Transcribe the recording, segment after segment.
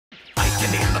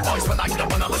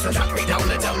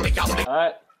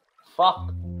Alright.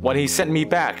 Fuck. When he sent me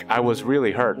back, I was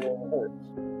really hurt.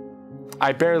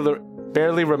 I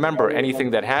barely remember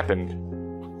anything that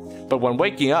happened. But when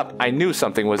waking up, I knew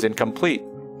something was incomplete.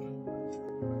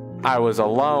 I was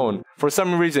alone. For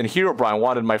some reason, Herobrine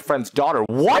wanted my friend's daughter.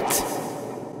 What?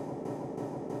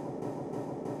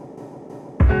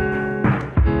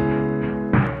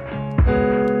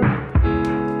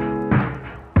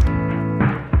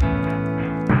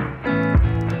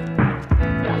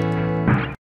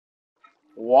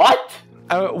 What?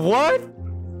 What?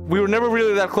 We were never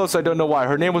really that close, so I don't know why.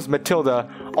 Her name was Matilda,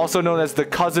 also known as the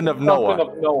cousin of Noah.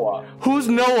 Cousin of Noah. Who's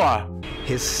Noah?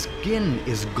 His skin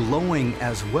is glowing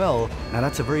as well. Now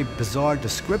that's a very bizarre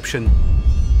description.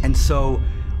 And so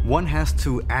one has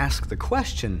to ask the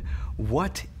question,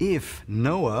 what if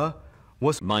Noah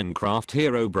was Minecraft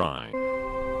Herobrine?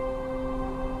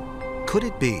 Could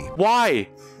it be? Why?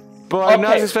 But I'm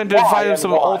not suspended to find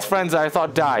some old friends that I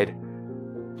thought died.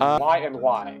 Why and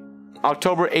why?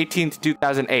 October 18th,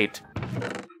 2008.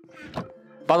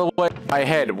 By the way, my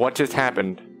head, what just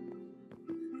happened?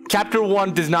 Chapter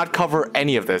 1 does not cover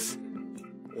any of this.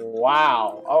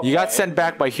 Wow. Okay. You got sent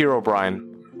back by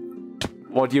Herobrine.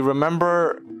 Well, do you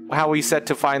remember how we said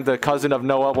to find the cousin of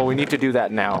Noah? Well, we need to do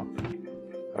that now.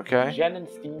 Okay? Jen and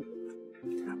Steve.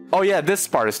 Oh yeah, this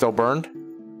part is still burned.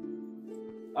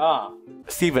 Ah.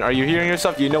 Steven, are you hearing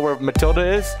yourself? Do you know where Matilda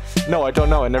is? No, I don't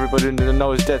know, and everybody didn't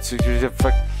know is dead, so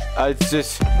it's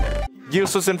just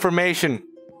useless information.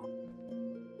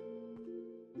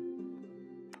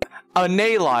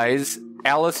 Analyze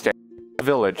Alistair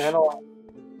village.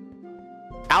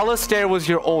 Alistair was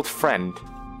your old friend,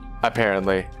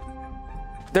 apparently.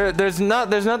 There's not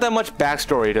that much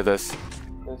backstory to this.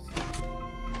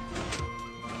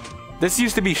 This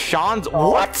used to be Sean's.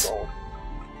 What?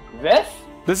 This?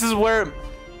 This is where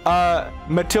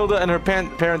Matilda and her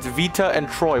parents Vita and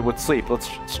Troy would sleep. Let's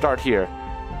start here.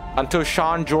 Until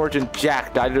Sean, George, and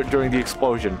Jack died during the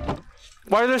explosion.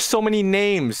 Why are there so many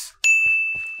names?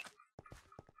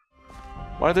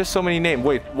 Why are there so many names?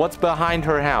 Wait, what's behind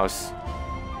her house?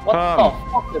 What the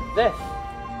fuck is this?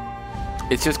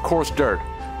 It's just coarse dirt.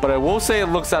 But I will say it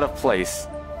looks out of place.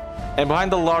 And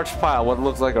behind the large pile, what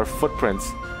looks like are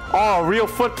footprints. Oh, real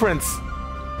footprints!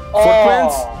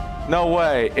 Footprints? No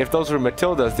way. If those were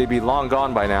Matilda's, they'd be long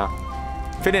gone by now.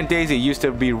 Finn and Daisy used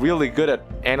to be really good at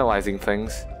analyzing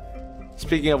things.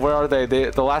 Speaking of where are they?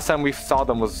 The last time we saw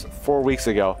them was 4 weeks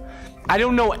ago. I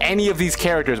don't know any of these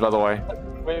characters, by the way.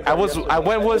 I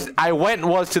went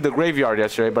to the graveyard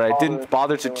yesterday, but I didn't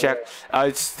bother to check.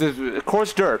 It's the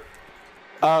coarse dirt.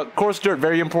 Coarse dirt,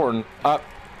 very important. Oh,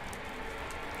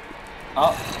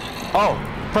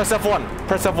 press F1.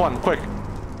 Press F1, quick.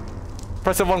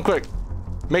 Press F1, quick.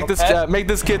 Make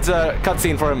this kid's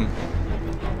cutscene for him.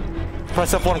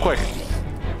 Press F1 quick.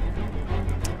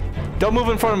 Don't move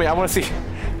in front of me. I want to see.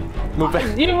 Move back.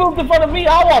 You moved in front of me.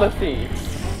 I want to see.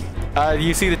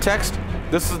 You see the text?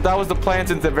 That was the plan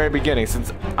since the very beginning.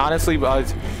 Since honestly,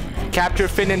 capture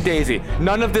Finn and Daisy.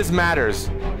 None of this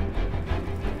matters.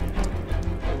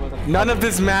 None of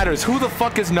this matters. Who the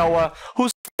fuck is Noah?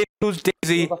 Who's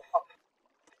Daisy?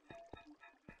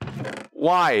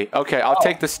 Why? Okay, I'll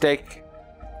take the stake.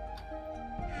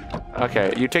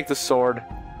 Okay, you take the sword.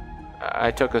 I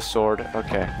took a sword.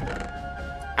 Okay.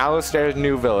 Alistair's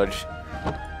new village.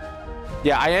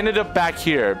 Yeah, I ended up back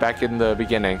here, back in the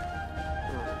beginning.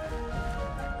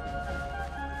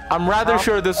 I'm rather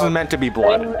sure this was meant to be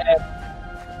blood.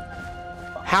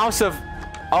 House of...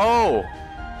 Oh!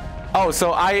 Oh,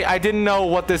 so I didn't know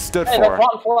what this stood for.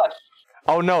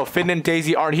 Oh no, Finn and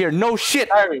Daisy aren't here. No shit!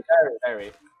 Harry.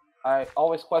 I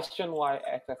always question why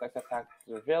XXX attacked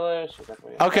your village.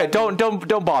 Okay,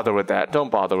 don't bother with that.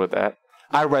 Don't bother with that.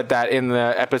 I read that in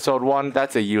the episode 1.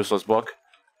 That's a useless book.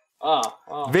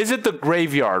 Visit the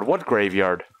graveyard. What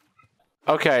graveyard?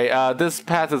 Okay, this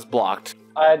path is blocked.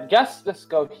 I guess let's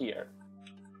go here.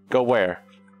 Go where?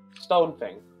 Stone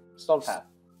thing. Stone path.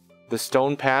 The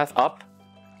stone path up?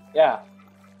 Yeah.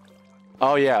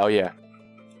 Oh yeah, oh yeah.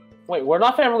 Wait, we're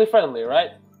not family friendly,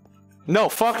 right? No,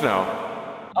 fuck no.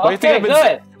 Okay,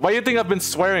 good. Why do you think I've been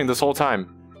swearing this whole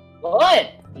time?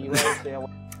 What?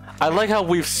 I like how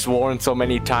we've sworn so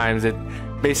many times it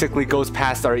basically goes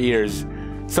past our ears.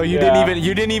 So you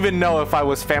didn't even know if I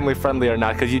was family friendly or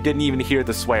not because you didn't even hear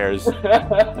the swears.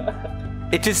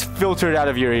 It just filtered out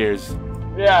of your ears.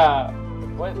 Yeah.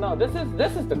 Wait, no, this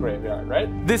is the graveyard, right?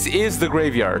 This is the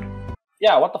graveyard.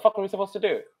 Yeah, what the fuck are we supposed to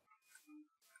do?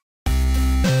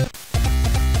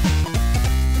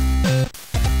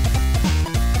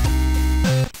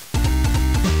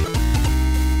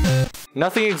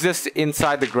 Nothing exists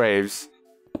inside the graves.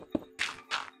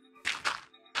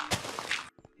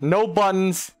 No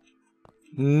buttons.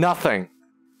 Nothing.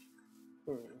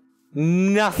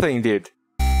 Nothing, dude.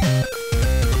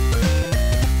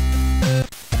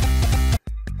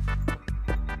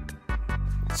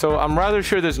 So I'm rather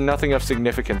sure there's nothing of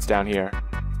significance down here.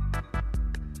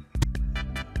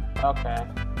 Okay.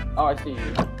 Oh, I see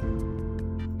you.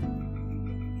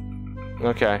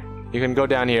 Okay, you can go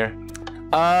down here.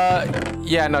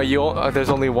 Yeah, no, there's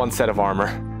only one set of armor.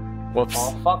 Whoops.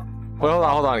 Oh, fuck. Well,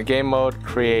 hold on. Game mode,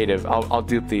 creative. I'll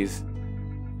dupe these.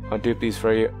 I'll dupe these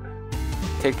for you.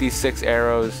 Take these 6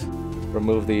 arrows.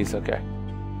 Remove these. Okay.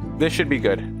 This should be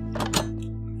good.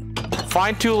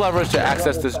 Find 2 levers to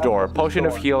access this door. Potion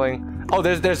of healing. Oh,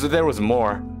 there was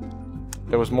more.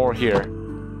 There was more here.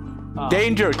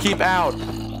 Danger! Keep out!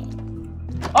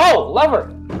 Oh,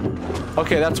 lever!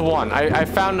 Okay, that's 1. I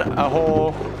found a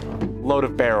whole load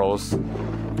of barrels.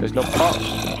 There's no...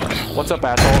 Oh! What's up,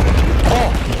 asshole?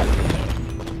 Oh!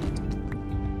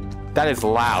 That is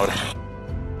loud.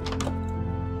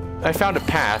 I found a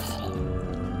path.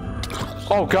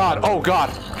 Oh god, oh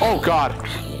god, oh god.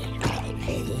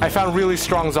 I found really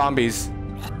strong zombies.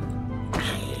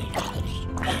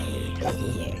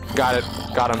 Got it,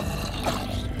 got him.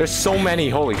 There's so many,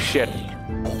 holy shit.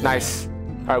 Nice.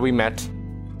 Alright, we met.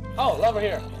 Oh, lever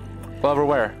here. Lever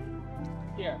where?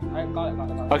 Here, I got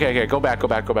it. Okay, go back.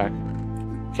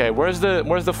 Okay, where's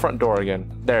the front door again?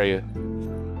 There you.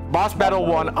 Boss battle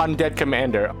 1, undead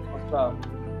commander. What's up?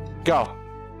 Go.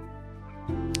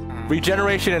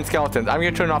 Regeneration and skeletons. I'm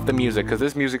gonna turn off the music because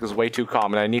this music is way too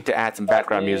calm and I need to add some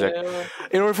background music.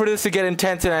 In order for this to get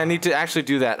intense, and I need to actually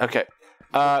do that. Okay.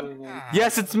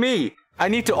 Yes, it's me. I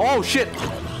need to. Oh shit.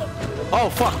 Oh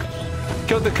fuck.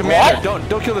 Kill the commander. What?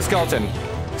 Don't kill the skeleton.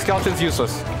 Skeleton's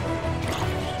useless.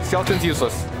 Skeleton's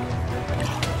useless.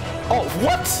 Oh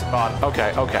what? God.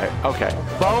 Okay.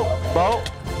 Bow.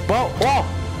 Whoa.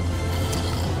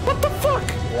 What the fuck?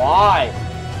 Why?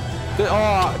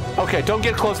 Oh, okay, don't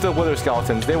get close to the wither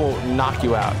skeletons. They will knock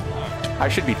you out. I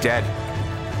should be dead.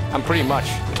 I'm pretty much.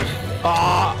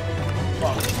 Ah!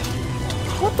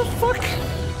 What the fuck?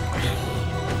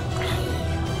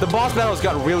 The boss battles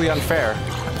got really unfair.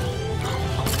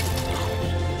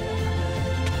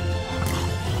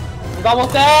 He's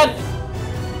almost dead!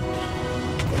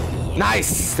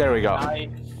 Nice! There we go. Nice.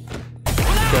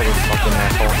 Kill this fucking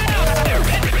asshole.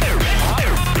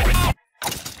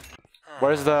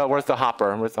 Where's the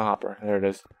hopper? Where's the hopper? There it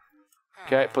is.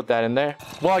 Okay, put that in there.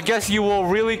 Well, I guess you will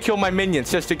really kill my minions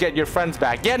just to get your friends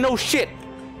back. Yeah, no shit.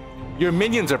 Your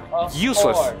minions are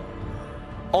useless. Lord.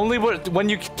 Only when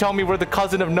you tell me where the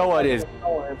cousin of Noah is.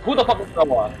 Who the fuck is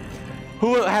Noah?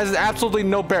 Who has absolutely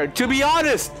no bear. To be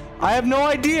honest, I have no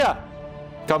idea.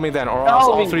 Tell me then, or else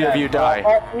all 3 of you die.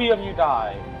 All 3 of you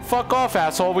die. Fuck off,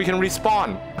 asshole. We can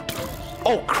respawn.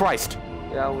 Oh, Christ.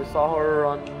 Yeah, we saw her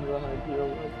on the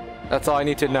Herobrine. That's all I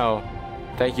need to know.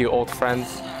 Thank you, old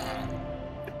friends.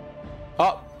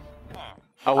 Oh,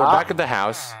 we're back at the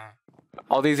house.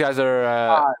 All these guys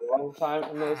are. Long time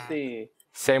no see.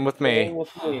 Same with me. Same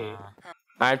with me.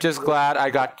 I'm just glad I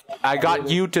got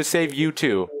you to save you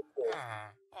too.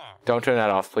 Don't turn that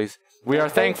off, please. We are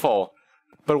thankful.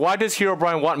 But why does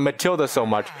Herobrine want Matilda so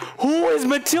much? Who is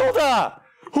Matilda?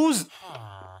 Who's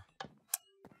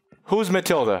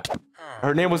Matilda?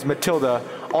 Her name was Matilda,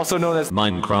 also known as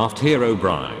Minecraft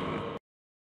Herobrine.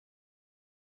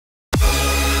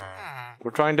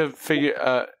 We're trying to figure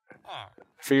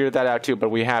that out too, but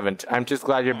we haven't. I'm just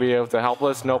glad you'll be able to help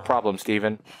us. No problem,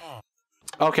 Steven.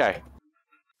 Okay.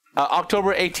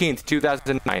 October 18th,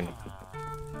 2009.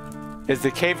 Is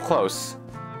the cave close?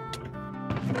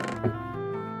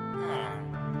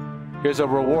 Here's a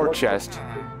reward chest.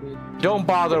 Don't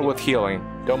bother with healing.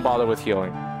 Don't bother with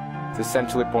healing. It's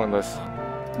essentially pointless.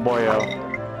 Boyo.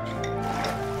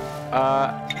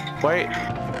 Wait.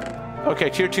 Okay,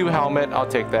 tier 2 helmet. I'll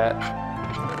take that.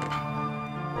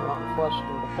 Flesh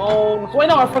from the bones. Wait,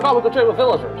 no, I forgot we could trade with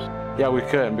villagers. Yeah, we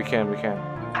can.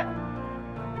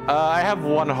 I have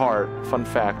 1 heart. Fun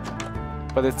fact.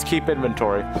 But it's keep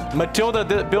inventory. Matilda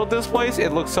built this place.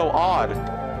 It looks so odd.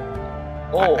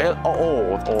 Old.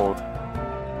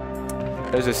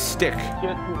 There's a stick.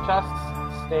 Tier 2 chests.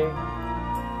 Stay.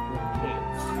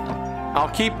 I'll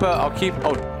keep, oh,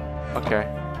 okay.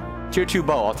 Tier 2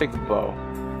 bow, I'll take the bow.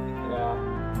 Yeah.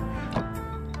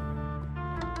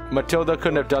 Matilda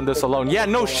couldn't have done this alone. Yeah,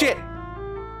 no shit!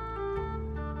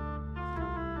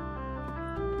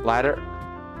 Ladder.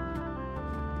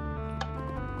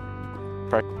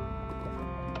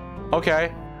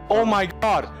 Okay. Oh my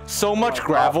god, so much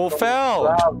gravel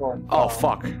fell! Oh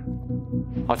fuck.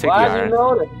 I'll take the iron. Glad you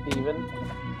noticed, Steven.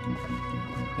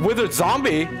 Withered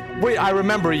zombie? Wait, I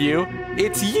remember you.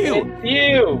 It's you. It's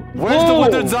you. Where's the Who?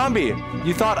 withered zombie?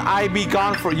 You thought I'd be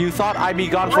gone for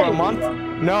a month?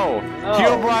 No.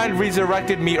 Herobrine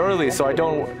resurrected me early, so I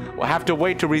don't have to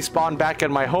wait to respawn back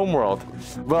in my homeworld.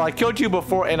 Well, I killed you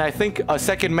before, and I think a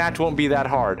second match won't be that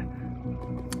hard.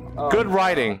 Good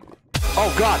writing.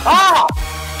 Oh god. Ah!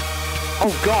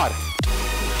 Oh god.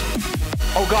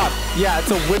 Oh god. Yeah,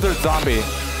 it's a withered zombie.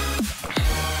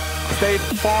 Stay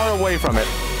far away from it.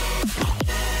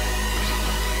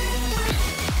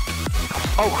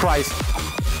 Oh Christ.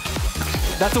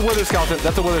 That's a wither skeleton.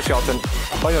 That's a wither skeleton.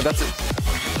 Oh no, that's it.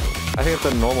 I think it's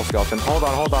a normal skeleton. Hold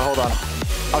on, hold on, hold on.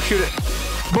 I'll shoot it.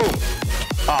 Boom.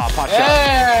 Ah, pot shot.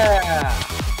 Yeah!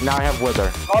 Now I have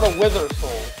wither. Got a wither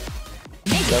soul.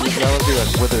 That must be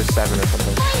like wither 7 or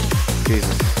something.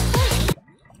 Jesus.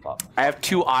 I have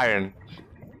 2 iron.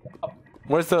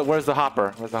 Where's the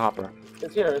hopper? Where's the hopper?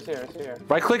 It's here, it's here, it's here.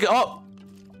 Right click. Oh!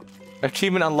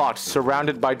 Achievement unlocked.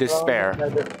 Surrounded by despair.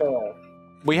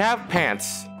 We have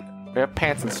pants. We have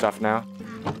pants and stuff now.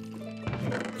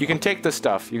 You can take the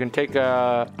stuff. You can take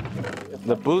the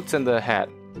boots and the hat.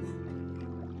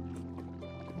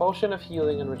 Potion of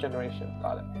healing and regeneration.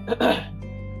 Got it.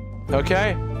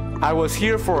 Okay. I was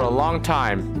here for a long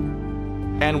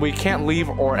time. And we can't leave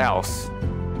or else.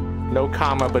 No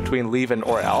comma between leave and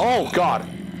or else. Oh god!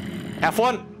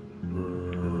 F1!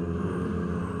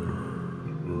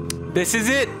 This is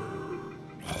it!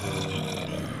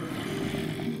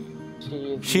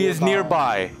 She is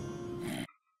nearby.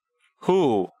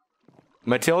 Who?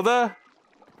 Matilda?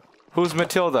 Who's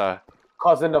Matilda?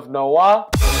 Cousin of Noah.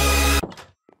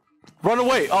 Run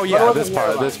away! Oh yeah, this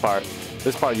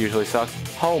part usually sucks.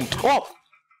 Home. Oh!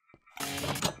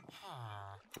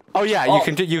 Oh yeah, you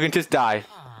can just die.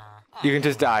 You can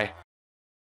just die.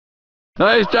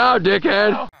 Nice job,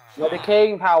 dickhead. The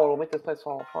decaying power will make this place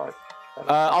fall apart.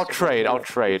 I'll trade.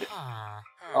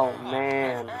 Oh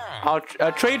man. I'll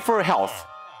trade for health.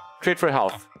 Trade for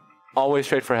health. Always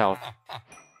trade for health.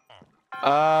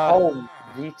 Oh,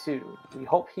 V2. We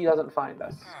hope he doesn't find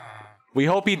us. We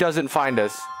hope he doesn't find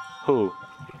us. Who?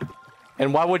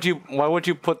 And why would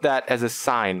you put that as a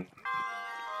sign?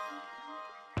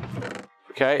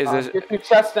 Okay, is this? Get your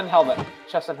chest and helmet.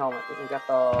 Chest and helmet. You can get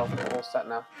the whole set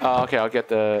now. Oh, okay. I'll get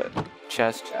the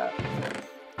chest. Yeah.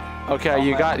 Okay,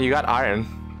 you got iron.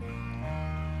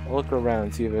 Look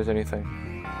around, see if there's anything.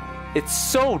 It's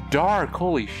so dark.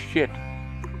 Holy shit.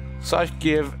 Slash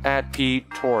give at P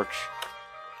torch.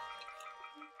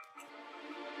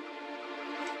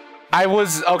 I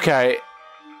was okay.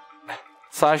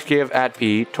 Slash give at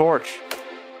P torch.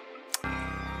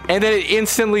 And then it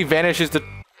instantly vanishes to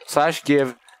slash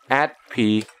give at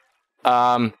P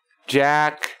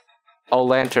Jack O'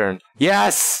 Lantern.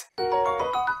 Yes!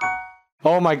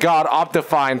 Oh my god,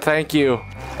 Optifine, thank you.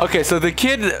 Okay, so the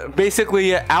kid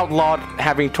basically outlawed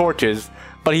having torches,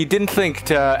 but he didn't think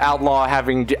to outlaw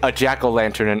having a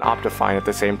jack-o'-lantern and Optifine at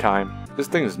the same time. This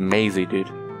thing is mazy, dude.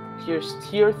 Here's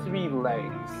tier 3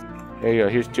 legs. There you go,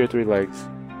 here's tier 3 legs.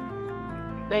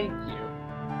 Thank you.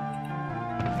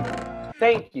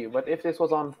 Thank you, but if this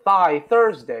was on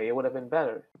Thursday, it would have been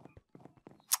better.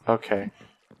 Okay.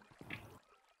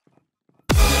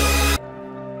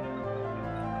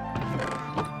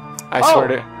 I swear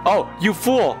to... Oh, you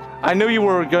fool! I knew you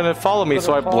were gonna follow me,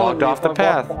 so I blocked off the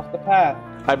path.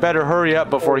 I better hurry up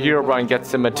before Herobrine gets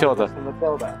to Matilda.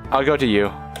 I'll go to you.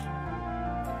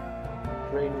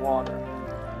 Drain water.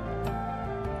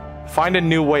 Find a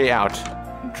new way out.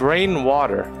 Drain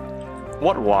water.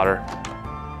 What water?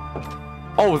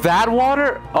 Oh, that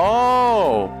water?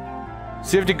 Oh!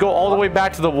 So you have to go all the way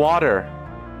back to the water.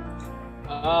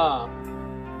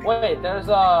 Wait, there's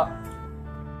a...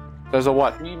 There's a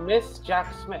what? We missed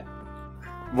Jack Smith.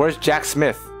 Where's Jack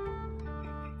Smith?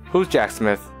 Who's Jack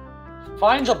Smith?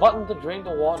 Find the button to drain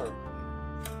the water.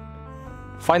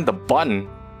 Find the button?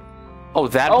 Oh,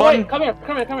 that button? button?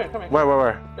 Wait, come here.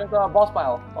 Where? There's a boss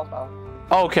battle.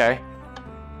 Oh, okay.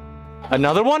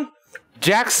 Another one?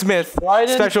 Jack Smith,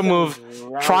 special move,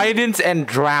 Tridents and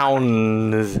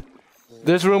Drowns.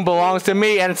 This room belongs to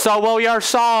me, and so will your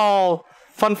soul.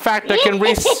 Fun fact, I can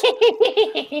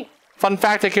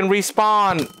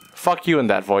respawn. Fuck you in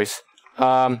that voice.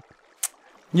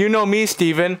 You know me,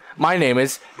 Steven. My name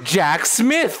is Jack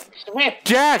Smith.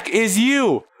 Jack is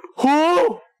you.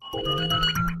 Who?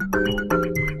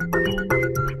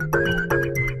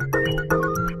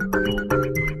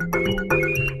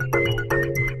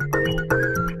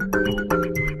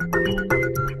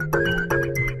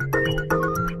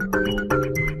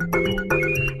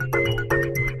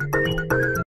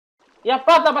 Your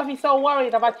brother must be so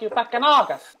worried about you back in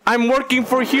August. I'm working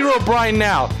for Herobrine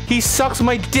now. He sucks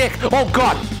my dick. Oh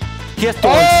god. He has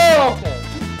thorns. Oh, okay.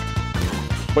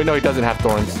 Wait, no, he doesn't have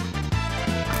thorns.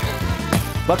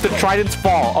 Let the tridents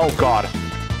fall. Oh god.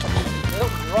 They'll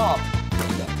drop.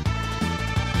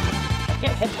 I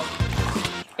can't hit them.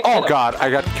 Oh god, I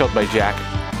got killed by Jack.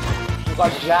 You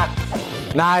got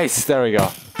jacked. Nice, there we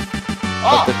go.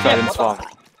 Let the tridents fall.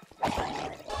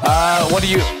 What do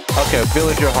you... Okay,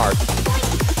 villager heart.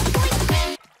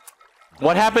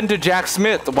 What happened to Jack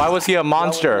Smith? Why was he a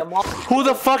monster? Who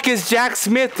the fuck is Jack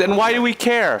Smith and why do we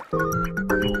care?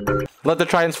 Let the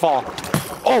tridents fall.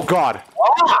 Oh god.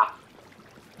 Ah!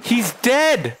 He's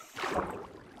dead.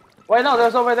 Wait, no,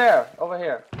 there's over there. Over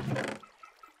here.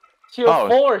 Tier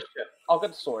 4 shit. I'll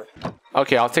get the sword.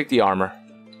 Okay, I'll take the armor.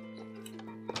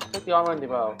 Take the armor and the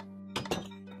bow.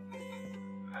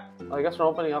 Well, I guess we're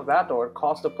opening up that door. It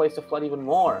costs the place to flood even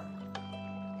more.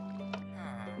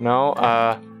 No,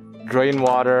 drain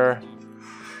water.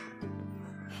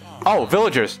 Oh,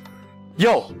 villagers.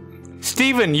 Yo,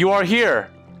 Steven, you are here.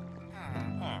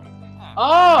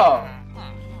 Oh!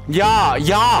 Yeah.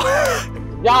 Yeah,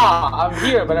 I'm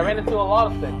here, but I ran into a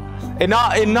lot of things.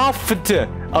 Enough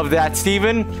of that,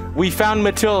 Steven. We found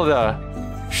Matilda.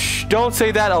 Shh, don't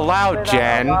say that aloud,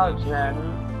 Jen.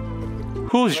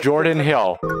 Who's Jordan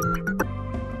Hill?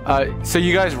 So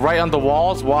you guys write on the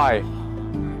walls? Why?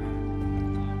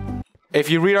 If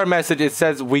you read our message, it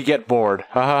says we get bored.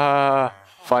 Haha.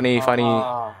 Funny.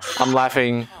 I'm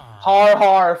laughing.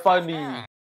 Har, funny.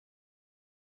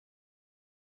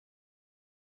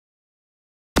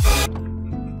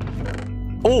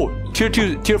 Oh,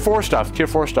 tier 4 stuff.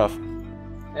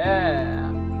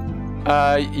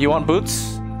 Yeah. You want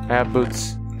boots? I have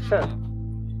boots. Sure.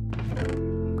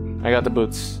 I got the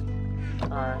boots.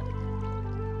 Alright.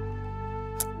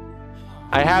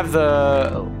 I have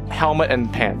the helmet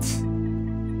and pants.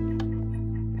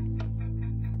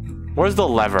 Where's the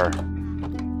lever?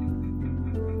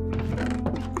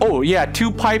 Oh, yeah,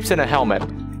 2 pipes and a helmet.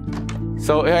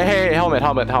 So, hey, helmet.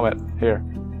 Here.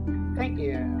 Thank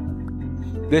you.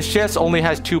 This chest only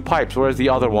has 2 pipes. Where's the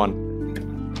other one?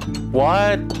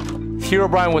 What?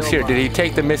 Herobrine was here. Did he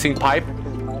take the missing pipe?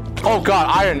 Oh god,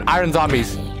 iron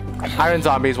zombies. Iron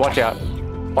zombies, watch out.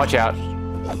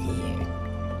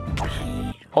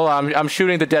 Hold on, I'm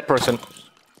shooting the dead person.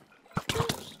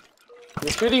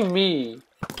 You're shooting me.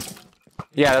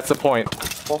 Yeah, that's the point.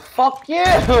 Well, fuck you!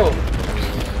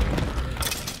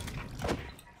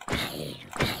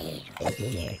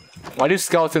 Why do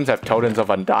skeletons have totems of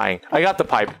undying? I got the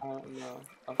pipe.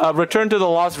 Return to the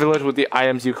lost village with the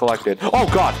items you collected. Oh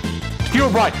god!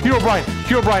 Herobrine!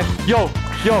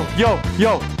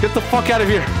 Yo! Get the fuck out of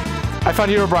here! I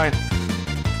found Herobrine.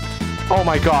 Oh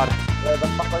my god. Where the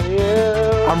fuck are you?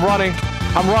 I'm running.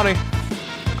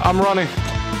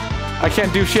 I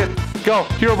can't do shit. Go,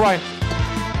 Herobrine.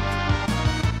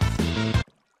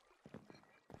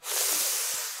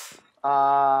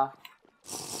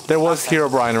 There was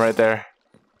Herobrine right there.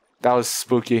 That was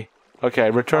spooky.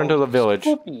 Okay, return to the village.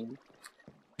 Spooky.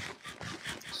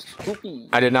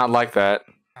 I did not like that.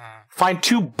 Find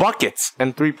 2 buckets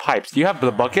and 3 pipes. Do you have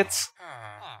the buckets?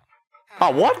 Oh,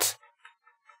 what?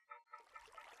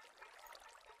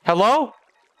 Hello?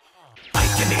 I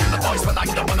can hear the voice, but I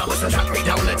don't wanna listen. Track me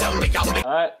down and tell me.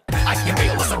 Alright. I can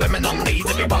feel the women on need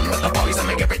to be one with the boys and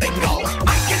make everything go.